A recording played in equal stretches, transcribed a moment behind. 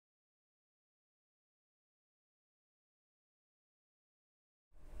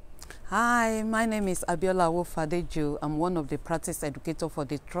Hi, my name is Abiola Awofadeju. I'm one of the practice educators for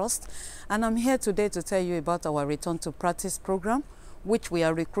the Trust, and I'm here today to tell you about our Return to Practice program, which we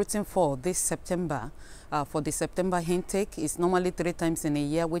are recruiting for this September. For the September intake, it's normally 3 times in a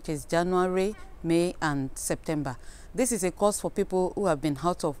year, which is January, May, and September. This is a course for people who have been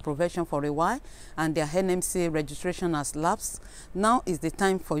out of profession for a while and their NMC registration has lapsed. Now is the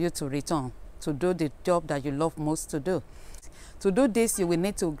time for you to return to do the job that you love most to do. To do this, you will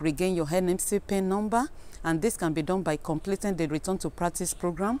need to regain your NMC PIN number, and this can be done by completing the Return to Practice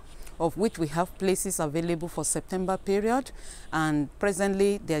program, of which we have places available for September period, and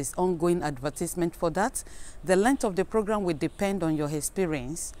presently there is ongoing advertisement for that. The length of the program will depend on your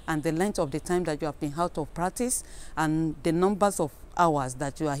experience and the length of the time that you have been out of practice and the numbers of hours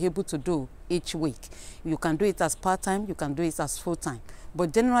that you are able to do each week. You can do it as part-time, you can do it as full-time.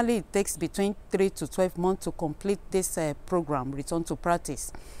 But generally, it takes between 3 to 12 months to complete this program, Return to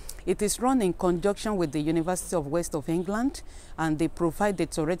Practice. It is run in conjunction with the University of West of England, and they provide the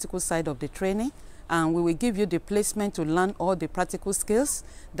theoretical side of the training, and we will give you the placement to learn all the practical skills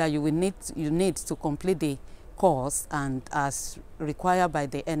that you need to complete the course and as required by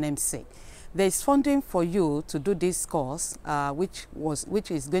the NMC. There is funding for you to do this course,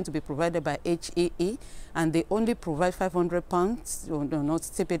 which is going to be provided by HEE, and they only provide £500 not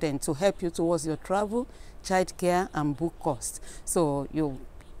stipend to help you towards your travel, childcare, and book costs. So you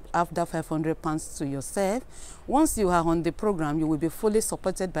have that £500 to yourself. Once you are on the program, you will be fully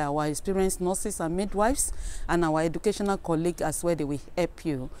supported by our experienced nurses and midwives and our educational colleagues as well. They will help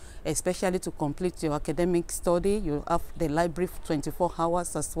you, especially to complete your academic study. You have the library for 24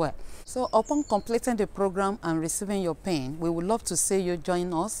 hours as well. So upon completing the program and receiving your PIN, we would love to see you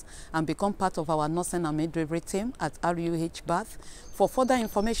join us and become part of our nursing and midwifery team at RUH Bath. For further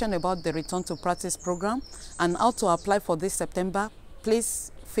information about the Return to Practice program and how to apply for this September,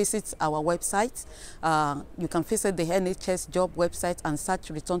 please visit our website. You can visit the NHS job website and search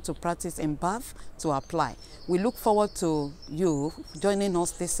Return to Practice in Bath to apply. We look forward to you joining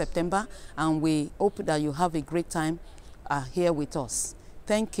us this September, and we hope that you have a great time here with us.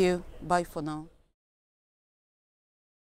 Thank you. Bye for now.